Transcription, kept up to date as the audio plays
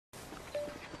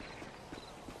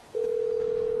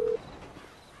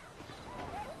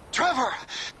Trevor!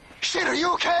 Shit, are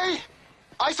you okay?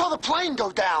 I saw the plane go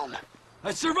down.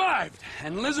 I survived,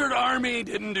 and Lizard Army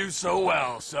didn't do so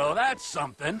well, so that's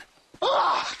something.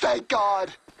 Ah, thank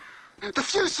God. The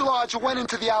fuselage went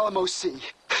into the Alamo Sea.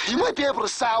 You might be able to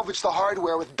salvage the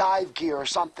hardware with dive gear or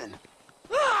something.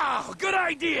 Ah, good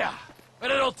idea.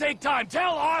 But it'll take time.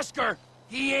 Tell Oscar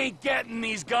he ain't getting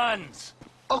these guns.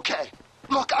 Okay,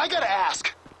 look, I gotta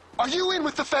ask. Are you in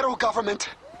with the federal government?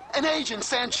 An agent,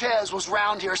 Sanchez, was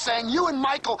round here saying you and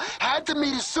Michael had to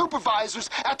meet his supervisors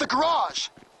at the garage,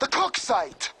 the cook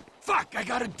site. Fuck, I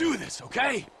gotta do this,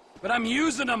 okay? But I'm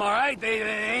using them, all right? They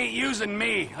ain't using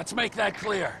me. Let's make that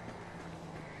clear.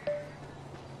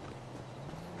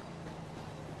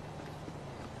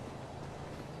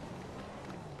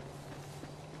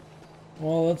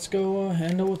 Well, let's go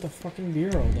handle with the fucking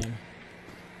Bureau then.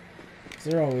 'Cause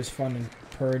they're always fun and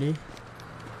purty.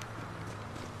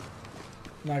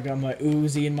 And I got my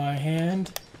Uzi in my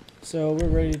hand, so we're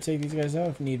ready to take these guys out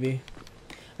if need be.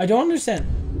 I don't understand.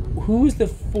 Who's the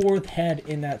fourth head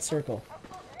in that circle?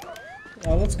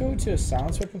 Let's go to a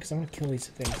silence weapon because I'm gonna kill these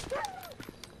things.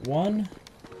 One.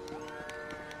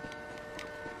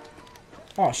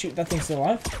 Oh shoot, that thing's still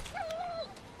alive.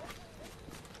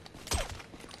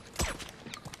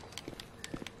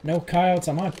 No coyotes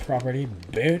on my property,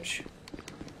 bitch.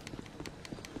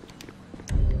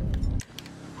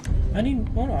 I need.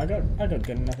 Oh no, I got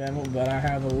good enough ammo, but I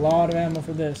have a lot of ammo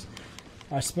for this.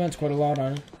 I spent quite a lot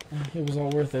on it. It was all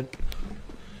worth it.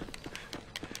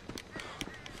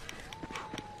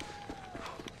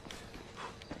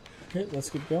 Okay, let's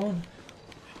keep going.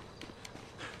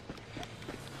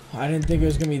 I didn't think it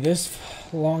was gonna be this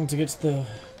long to get to the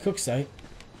cook site.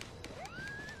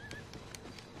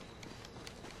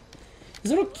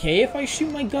 Is it okay if I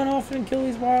shoot my gun off and kill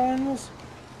these wild animals?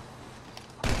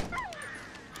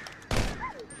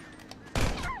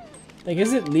 Like,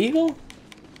 is it legal?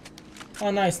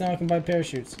 Oh, nice. Now I can buy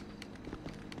parachutes.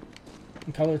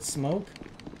 And colored smoke.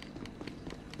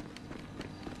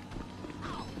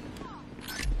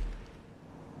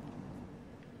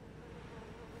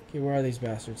 Okay, where are these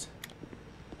bastards?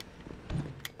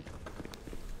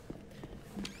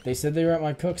 They said they were at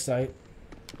my cook site.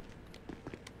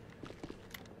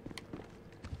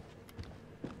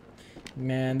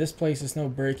 Man, this place is no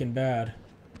Breaking Bad.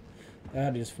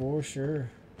 That is for sure.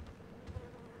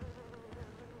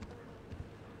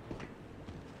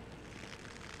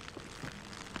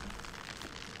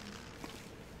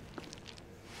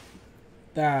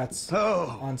 That's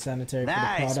unsanitary for the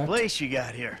product. Nice place you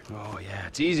got here. Oh, yeah,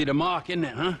 it's easy to mock, isn't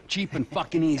it, huh? Cheap and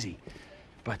fucking easy.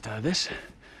 But this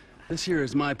here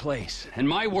is my place. And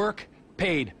my work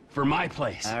paid for my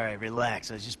place. All right, relax.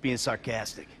 I was just being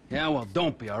sarcastic. Yeah, well,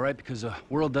 don't be, all right? Because the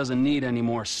world doesn't need any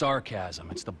more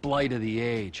sarcasm. It's the blight of the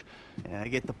age. Yeah, I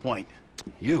get the point.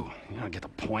 You don't get the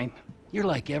point. You're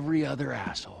like every other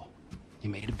asshole. You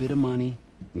made a bit of money,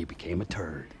 and you became a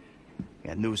turd.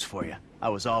 Got news for you. I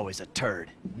was always a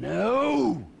turd.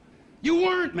 No! You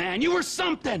weren't, man. You were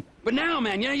something. But now,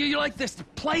 man, you're like this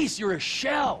place. You're a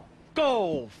shell.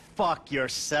 Go fuck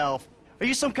yourself. Are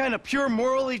you some kind of pure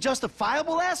morally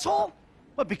justifiable asshole?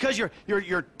 What, because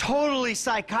you're totally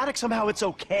psychotic, somehow it's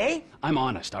okay? I'm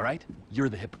honest, all right? You're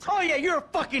the hypocrite. Oh yeah, you're a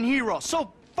fucking hero,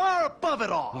 so far above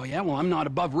it all. Oh yeah? Well, I'm not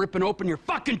above ripping open your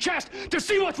fucking chest to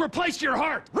see what's replaced your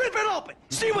heart. Rip it open!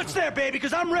 See what's there, baby,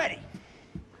 because I'm ready.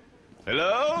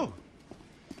 Hello?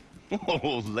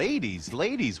 Oh,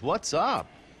 ladies, what's up?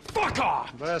 Fuck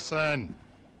off! Listen.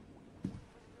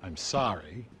 I'm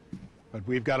sorry, but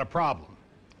we've got a problem.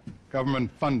 Government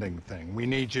funding thing. We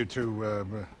need you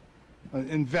to,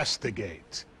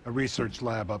 investigate a research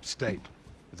lab upstate.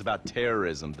 It's about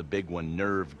terrorism, the big one,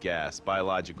 nerve gas,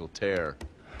 biological terror.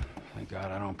 Thank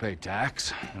God I don't pay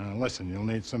tax. Listen, you'll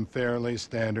need some fairly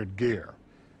standard gear.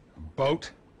 A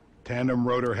boat, tandem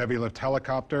rotor heavy lift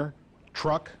helicopter,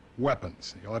 truck,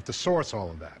 weapons. You'll have to source all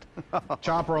of that.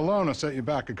 Chopper alone will set you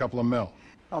back a couple of mil.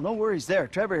 Oh, no worries there.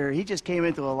 Trevor here, he just came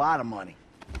into a lot of money.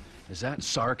 Is that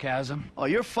sarcasm? Oh,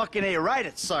 you're fucking right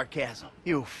at sarcasm.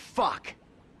 You fuck.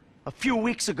 A few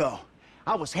weeks ago,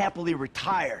 I was happily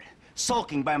retired,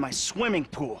 sulking by my swimming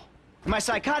pool. And my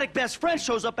psychotic best friend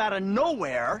shows up out of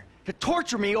nowhere to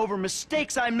torture me over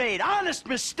mistakes I made, honest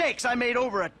mistakes I made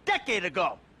over a decade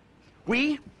ago.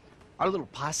 We, our little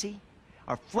posse,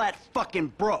 are flat fucking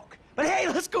broke. But hey,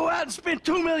 let's go out and spend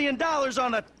 $2 million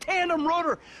on a tandem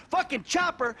rotor fucking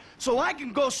chopper so I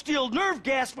can go steal nerve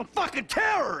gas from fucking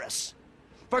terrorists.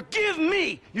 Forgive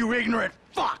me, you ignorant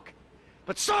fuck.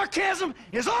 But sarcasm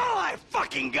is all I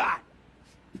fucking got.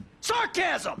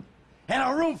 Sarcasm! And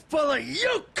a room full of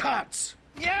you cunts!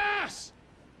 Yes!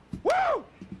 Woo!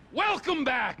 Welcome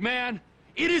back, man!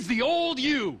 It is the old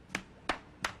you.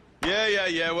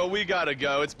 Yeah. Well, we gotta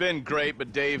go. It's been great,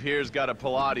 but Dave here's got a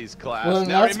Pilates class. Well,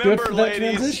 now that's remember, good for that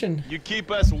ladies, transition. you keep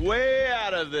us way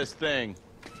out of this thing.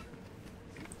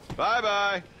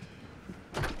 Bye-bye.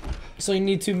 So you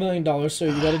need $2 million, so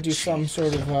you got to do some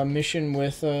sort of mission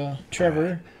with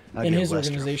Trevor in his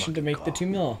organization to make the $2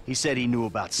 million. He said he knew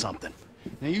about something.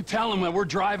 Now you tell him that we're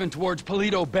driving towards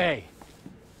PALETO Bay.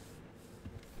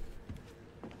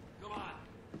 Come on.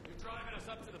 You're driving us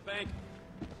up to the bank.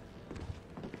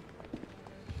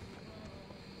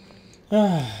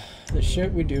 The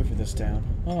shit we do for this town.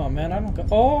 Oh man, I don't got.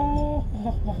 Oh,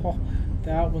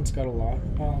 that one's got a lot.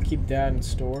 I'll keep that in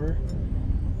store.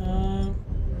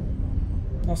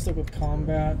 I'll stick with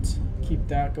combat. Keep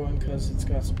that going because it's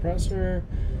got suppressor.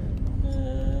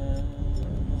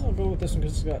 I'll go with this one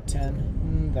because it's got 10.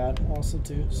 And that also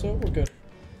too. So we're good.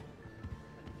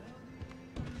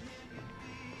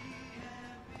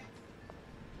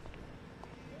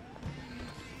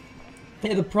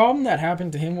 Yeah, the problem that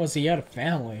happened to him was he had a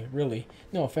family, really.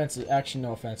 No offense, actually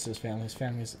no offense to his family. His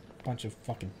family's a bunch of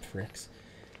fucking pricks.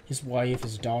 His wife,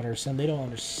 his daughter, his son, they don't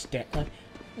understand.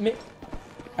 Like,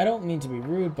 I don't mean to be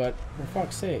rude, but for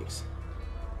fuck's sakes.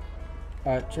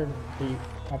 Trevor, are you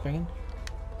hopping in?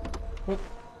 What?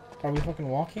 Are we fucking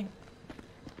walking?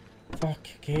 Fuck,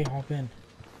 okay, hop in.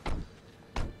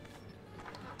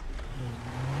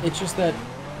 It's just that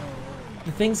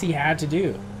the things he had to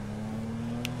do.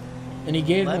 And he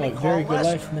gave them a very good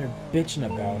life, and they're bitching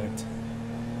about it.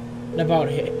 And about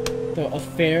the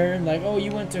affair, like, oh,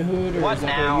 you went to Hooters, What like,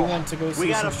 now? oh, you went to go see We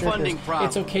got some a strippers. funding problem.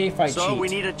 It's okay if I cheat. So we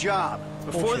need a job.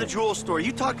 Before Bullshit. the jewel store,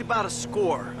 you talked about a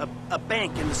score, a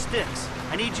bank in the sticks.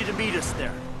 I need you to meet us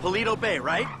there. PALETO Bay,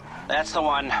 right? That's the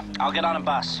one. I'll get on a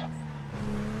bus.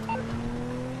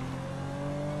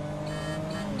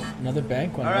 Another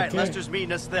bank one. All right, okay. Lester's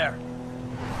meeting us there.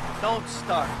 Don't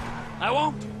start. I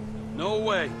won't. No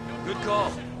way. Good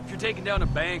call. If you're taking down a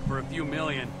bank for a few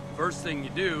million, first thing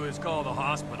you do is call the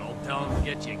hospital, tell them to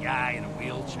get you a guy in a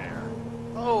wheelchair.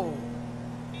 Oh,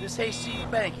 this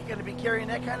hayseed bank, you gonna be carrying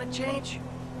that kind of change?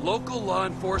 Local law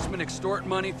enforcement extort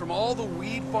money from all the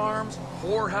weed farms,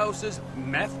 whorehouses,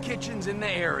 meth kitchens in the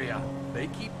area. They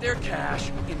keep their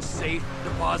cash in safe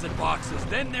deposit boxes.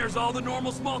 Then there's all the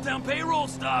normal small-town payroll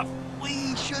stuff.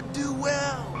 We should do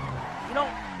well. You know,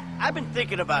 I've been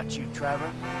thinking about you, Trevor.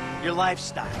 Your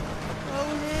lifestyle.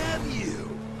 Oh, have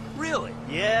you? Really?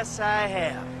 Yes, I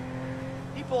have.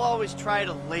 People always try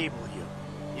to label you.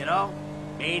 You know?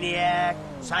 Maniac,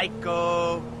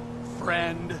 psycho.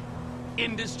 Friend,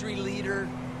 industry leader.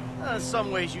 In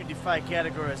some ways you defy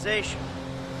categorization.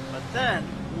 But then,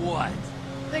 What?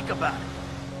 think about it.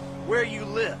 Where you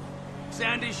live.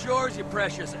 Sandy Shores, you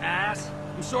precious ass.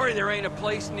 I'm sorry there ain't a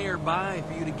place nearby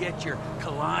for you to get your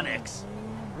colonics.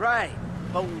 Right.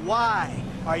 But why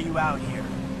are you out here?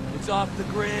 It's off the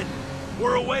grid.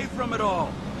 We're away from it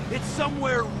all. It's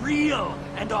somewhere real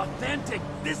and authentic.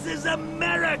 This is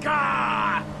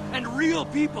America! And real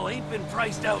people ain't been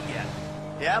priced out yet.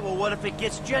 Yeah, well, what if it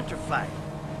gets gentrified?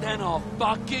 Then I'll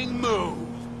fucking move.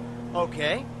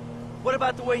 Okay. What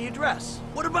about the way you dress?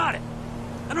 What about it?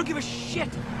 I don't give a shit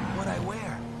what I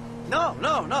wear.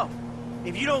 No.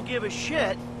 If you don't give a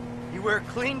shit, you wear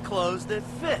clean clothes that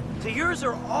fit. So yours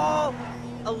are all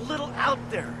a little out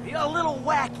there, a little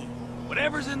wacky.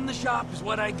 Whatever's in the shop is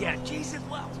what I get. Jesus,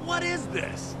 what is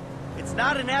this? It's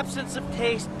not an absence of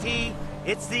taste, T.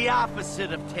 It's the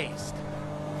opposite of taste.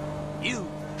 You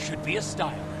should be a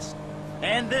stylist.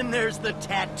 And then there's the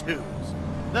tattoos,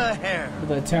 the hair,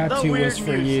 The tattoo the weird was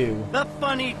for music, you. the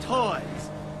funny toys,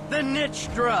 the niche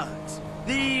drugs,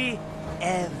 the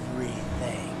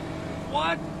everything.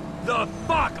 What the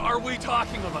fuck are we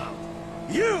talking about?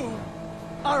 You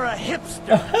are a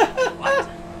hipster. What?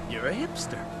 You're a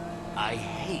hipster. I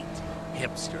hate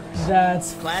hipsters.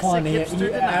 That's Classic funny. hipster He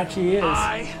tonight. actually is.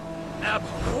 I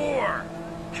abhor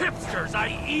hipsters.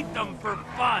 I eat them for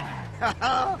fun.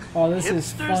 Oh, this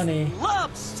is Hipsters funny.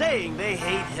 love saying they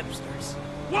hate hipsters.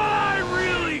 What I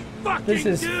really fucking This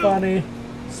is do? funny.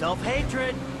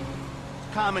 Self-hatred.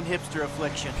 Common hipster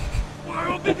affliction.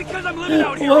 Well, because I'm living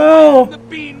out here Whoa. away from the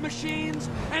bean machines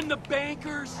and the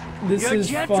bankers. This You're is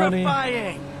funny.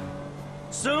 gentrifying.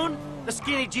 Soon, the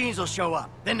skinny jeans will show up.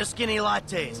 Then the skinny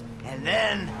lattes. And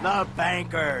then the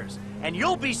bankers. And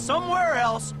you'll be somewhere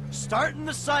else, starting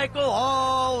the cycle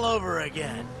all over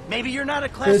again. Maybe you're not a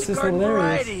This classic is garden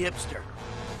hilarious. variety hipster.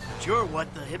 But you're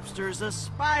what the hipsters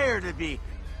aspire to be.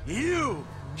 You,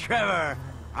 Trevor,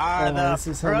 are Oh, this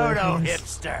the is hilarious.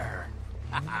 proto-hipster.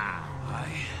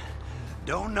 I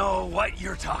don't know what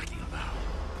you're talking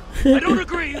about. I don't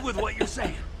agree with what you're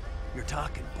saying. You're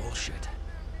talking bullshit.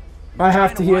 I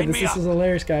have to hear wind this. me This up. is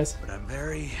hilarious, guys. But I'm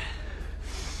very,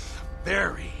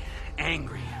 very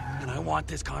angry, and I want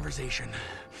this conversation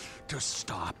to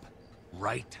stop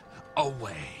right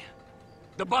away.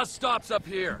 The bus stops up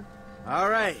here. All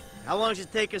right. How long does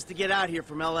it take us to get out here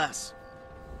from LS?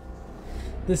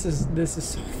 This is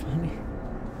so funny.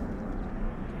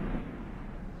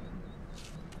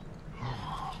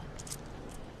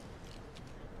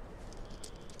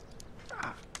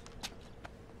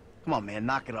 Come on, man.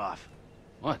 Knock it off.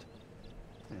 What?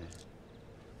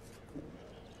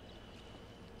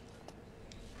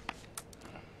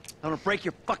 I'm gonna break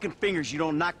your fucking fingers. You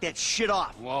don't knock that shit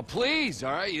off. Well, please,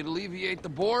 all right? You'd alleviate the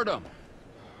boredom.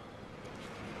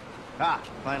 Ah,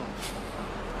 finally.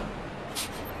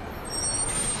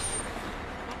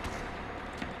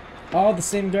 All the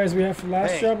same guys we have from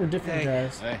last Hey, job, or different hey,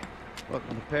 guys? Hey.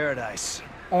 Welcome to paradise.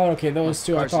 Oh, okay, those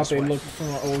two. I Cars thought this they way. looked from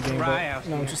an old game, but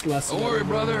no, just less. Don't than worry, that.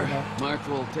 brother. No. Mark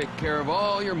will take care of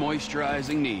all your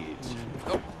moisturizing needs.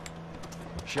 Oh.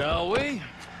 Shall we?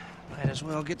 Might as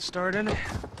well get started.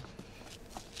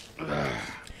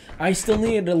 I still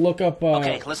need to look up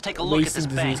Okay, let's take a look at wasting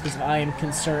this disease bank. because I am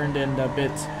concerned and a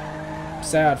bit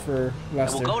sad for And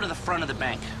Lester. we'll go to the front of the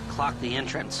bank, clock the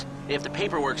entrance. If the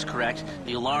paperwork's correct,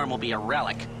 the alarm will be a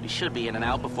relic. We should be in and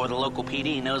out before the local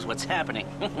PD knows what's happening.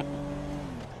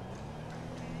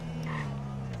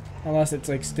 Unless it's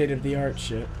like state-of-the-art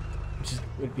shit,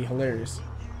 would be hilarious.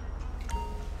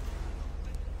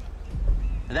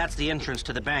 That's the entrance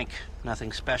to the bank.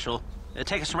 Nothing special.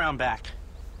 Take us around back.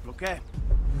 Okay.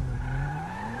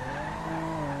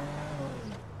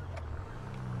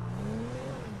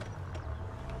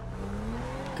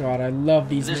 God, I love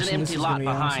these There's missions. an This empty is gonna lot be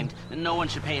behind. awesome. No one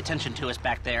should pay attention to us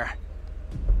back there.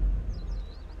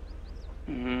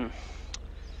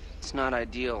 It's not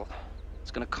ideal. It's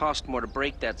gonna cost more to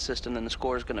break that system than the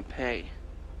score's gonna pay.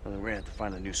 Well, then we're gonna have to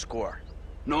find a new score.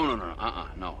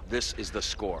 No. This is the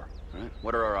score, right?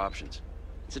 What are our options?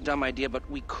 It's a dumb idea, but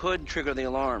we could trigger the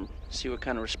alarm, see what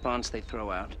kind of response they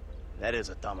throw out. That is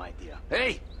a dumb idea.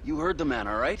 Hey, you heard the man,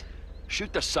 all right?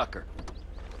 Shoot the sucker.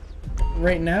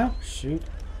 Right now? Shoot.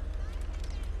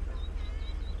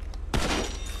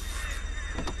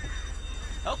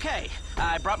 Okay,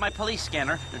 I brought my police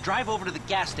scanner. Drive over to the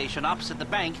gas station opposite the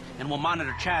bank, and we'll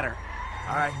monitor chatter.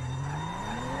 All right.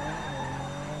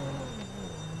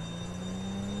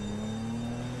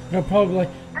 No, probably like,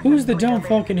 who's the dumb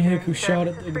fucking hick who shot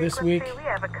it this week? We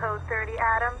have a code 30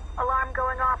 Adam. Alarm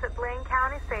going off at Blaine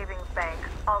County Savings Bank.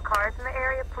 All cars in the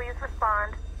area, please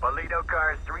respond. PALETO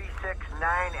cars 3, 6,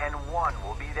 9, and 1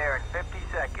 will be there in 50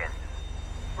 seconds.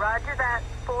 Roger that.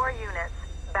 4 units.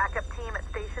 Backup team at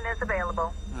station is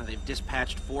available. They've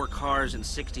dispatched 4 cars in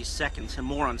 60 seconds and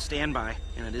more on standby.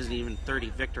 And it isn't even 30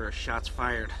 Victor or shots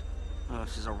fired. Oh,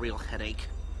 this is a real headache.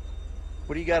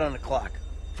 What do you got on the clock?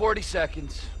 40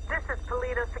 seconds. This is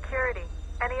PALETO Security.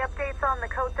 Any updates on the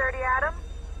code 30 Adam?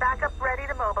 Backup ready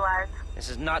to mobilize. This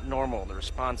is not normal. The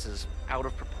response is out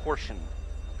of proportion.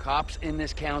 Cops in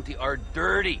this county are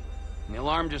dirty. And the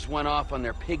alarm just went off on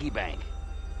their piggy bank.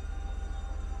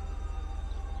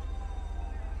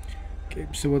 Okay,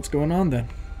 so what's going on then?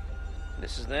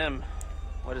 This is them.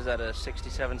 What is that, a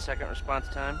 67-second response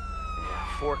time?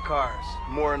 Yeah, 4 cars.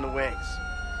 More in the wings.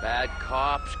 Bad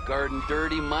cops, guarding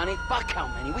dirty money. Fuck how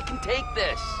many? We can take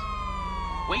this.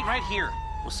 Wait right here.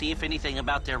 We'll see if anything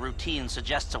about their routine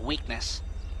suggests a weakness.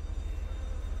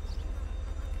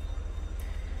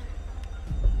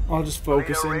 I'll just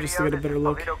focus in just to get a better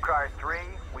look. PALETO cars 3,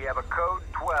 we have a code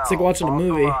 12. It's like watching a False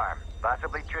movie. alarm,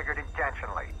 possibly triggered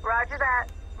intentionally. Roger that.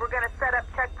 We're gonna set up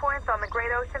checkpoints on the Great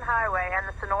Ocean Highway and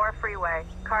the Sonora Freeway.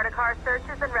 Car-to-car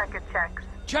searches and record checks.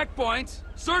 Checkpoints?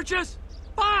 Searches?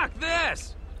 Fuck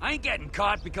this! I ain't getting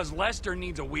caught because Lester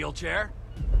needs a wheelchair.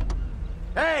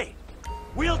 Hey!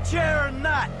 Wheelchair or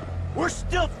not, we're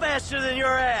still faster than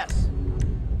your ass!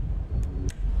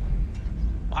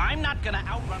 I'm not gonna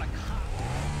outrun a cop.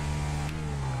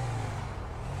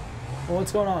 Well,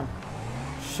 what's going on?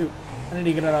 Shoot. I need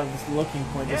to get out of this looking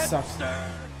point. This sucks.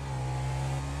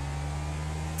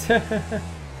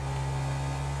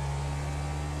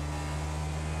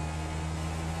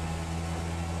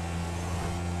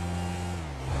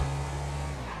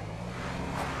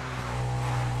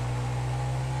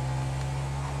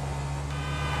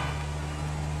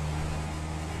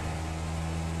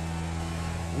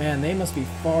 Man, they must be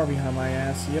far behind my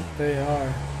ass. Yep, they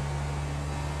are.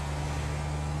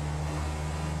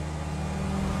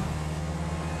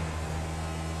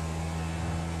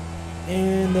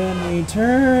 And then we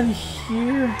turn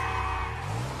here.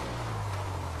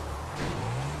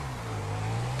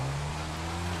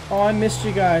 Oh, I missed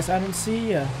you guys. I don't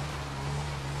see ya.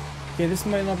 Okay, this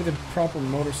might not be the proper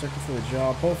motorcycle for the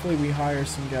job. Hopefully we hire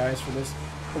some guys for this.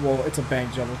 Well, it's a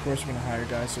bank job. Of course we're going to hire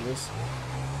guys for this.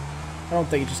 I don't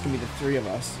think it's just going to be the 3 of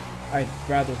us. I'd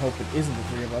rather hope it isn't the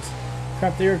 3 of us.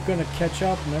 Crap, they're going to catch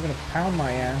up and they're going to pound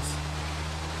my ass.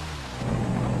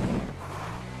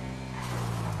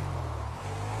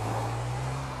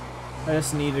 I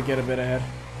just need to get a bit ahead.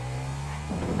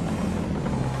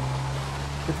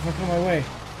 Get the fuck out of my way.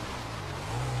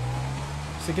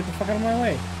 So get the fuck out of my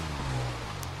way.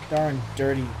 Darn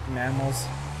dirty mammals.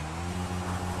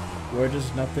 We're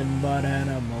just nothing but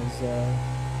animals.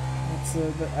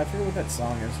 I forget what that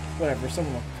song is. Whatever,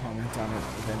 someone will comment on it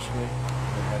eventually.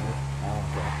 Whatever. I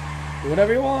don't care. Do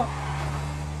whatever you want.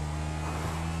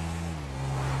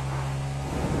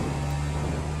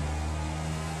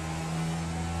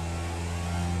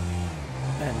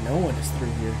 Man, no one is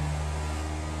through here.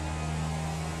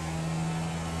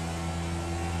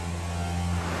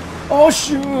 Oh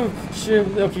shoot! Shit.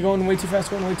 Okay, going way too fast,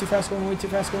 going way too fast, going way too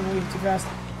fast, going way too fast.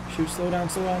 Shoot, slow down,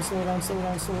 slow down, slow down, slow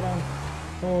down, slow down.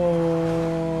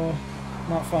 Oh,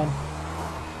 not fun.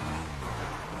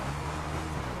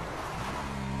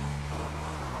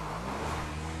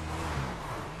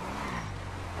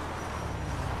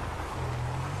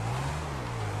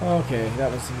 Okay, that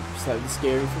was slightly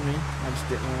scary for me. I just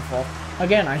didn't want to fall.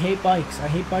 Again, I hate bikes. I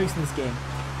hate bikes in this game.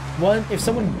 One, if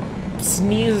someone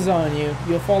sneezes on you,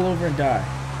 you'll fall over and die.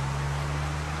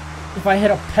 If I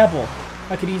hit a pebble,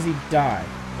 I could easily die.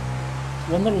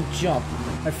 One little jump,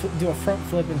 I do a front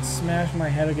flip and smash my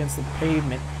head against the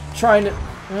pavement, trying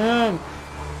to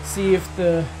see if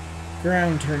the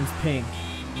ground turns pink.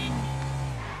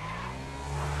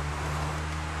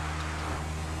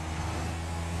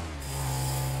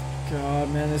 God,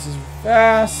 man, this is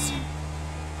fast.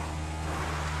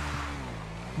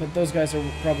 But those guys are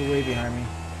probably way behind me,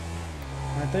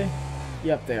 aren't they?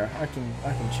 Yep, they are. I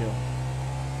can chill.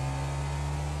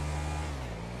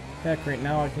 Heck, right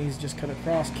now I can easily just cut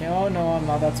across. Oh no, I'm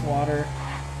not. That's water.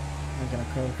 I'm gonna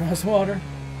cut across water.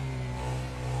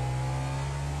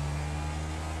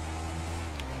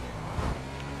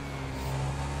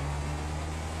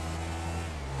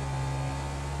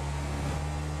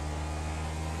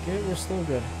 Okay, we're still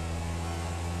good.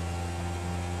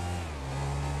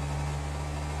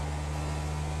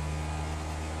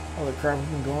 Holy crap, we've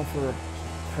been going for a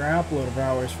crap load of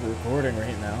hours for recording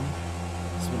right now.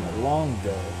 It's been a long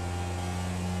go.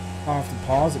 I'll have to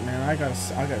pause it, man. I gotta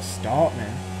stop,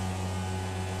 man.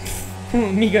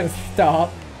 Me gotta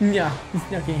stop. Nah,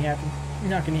 it's not gonna happen.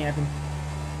 Not gonna happen.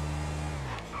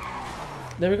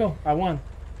 There we go. I won.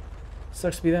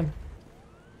 Sucks to be them.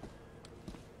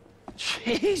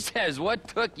 Jesus, what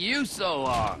took you so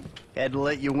long? Had to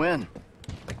let you win.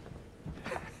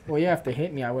 Well, yeah, if they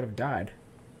hit me, I would have died.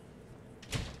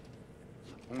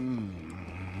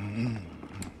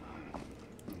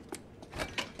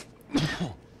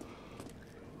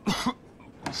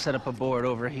 Set up a board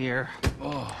over here.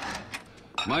 Oh,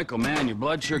 Michael, man, your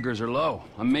blood sugars are low.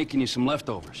 I'm making you some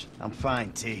leftovers. I'm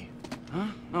fine, T. Huh?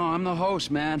 No, I'm the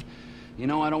host, man. You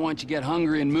know, I don't want you to get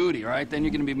hungry and moody, right? Then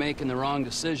you're gonna be making the wrong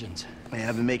decisions. Man,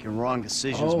 I've been making wrong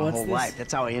decisions my whole life.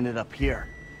 That's how I ended up here.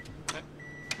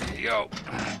 There you go.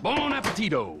 Bon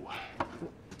appetito.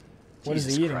 What is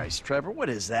he Jesus eating? Christ, Trevor, what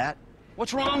is that?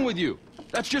 What's wrong with you?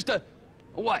 That's just a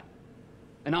what?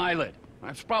 An eyelid.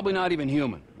 That's probably not even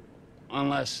human.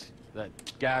 Unless that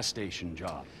gas station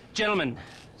job. Gentlemen,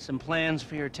 some plans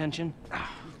for your attention?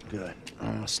 Good.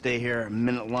 I'm gonna stay here a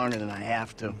minute longer than I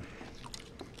have to.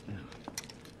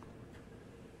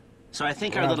 So I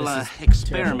think our little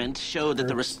experiment showed that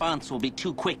the response will be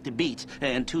too quick to beat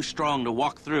and too strong to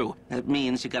walk through. That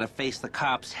means you gotta face the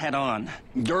cops head on.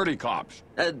 Dirty cops.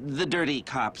 The dirty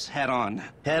cops head on.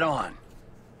 Head on.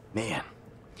 Man,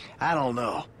 I don't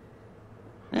know.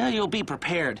 Yeah, you'll be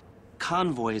prepared.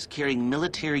 Convoys carrying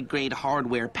military-grade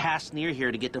hardware pass near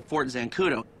here to get to Fort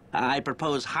Zancudo. I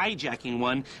propose hijacking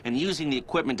one and using the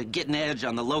equipment to get an edge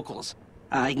on the locals.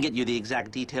 I can get you the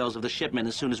exact details of the shipment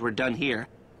as soon as we're done here.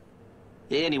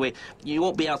 Anyway, you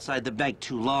won't be outside the bank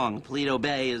too long. PALETO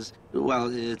Bay is,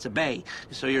 well, it's a bay,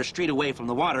 so you're a street away from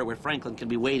the water where Franklin can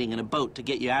be waiting in a boat to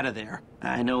get you out of there.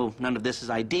 I know none of this is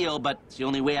ideal, but it's the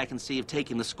only way I can see of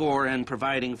taking the score and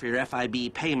providing for your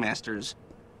FIB paymasters.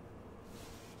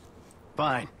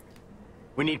 Fine.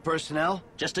 We need personnel?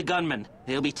 Just a gunman.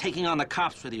 He'll be taking on the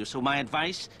cops with you, so my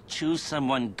advice, choose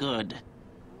someone good.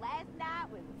 Last night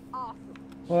was awesome.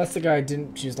 Well, that's the guy I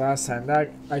didn't choose last time.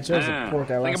 I chose a poor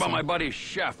guy last time. Think about my buddy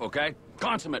Chef, okay?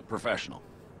 Consummate professional.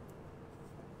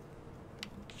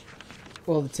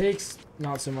 Well, the takes,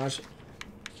 not so much.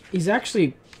 He's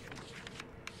actually...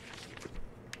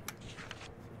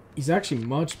 He's actually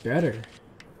much better.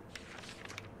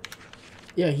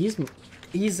 Yeah, he's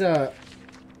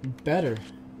better.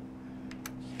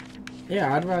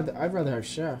 Yeah, I'd rather have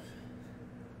Chef.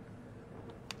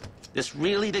 This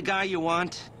really the guy you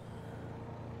want?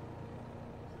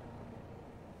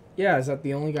 Yeah, is that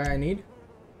the only guy I need?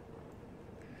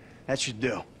 That should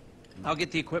do. I'll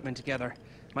get the equipment together.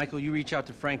 Michael, you reach out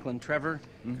to Franklin. Trevor,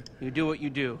 you do what you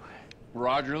do.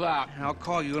 Roger that. I'll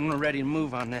call you when we're ready to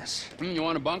move on this. You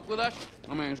want to bunk with us?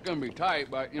 I mean, it's gonna be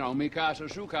tight, but, you know, mi casa,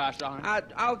 su casa.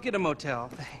 I'll get a motel,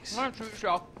 thanks. All right, suit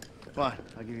yourself. Come on,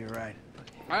 I'll give you a ride.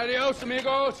 Adios,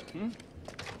 amigos.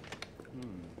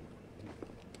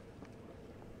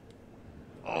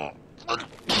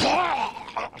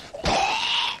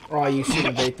 Oh, you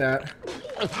shouldn't bait that.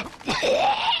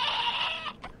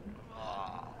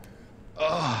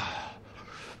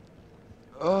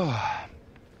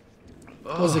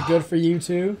 Was it good for you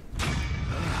too?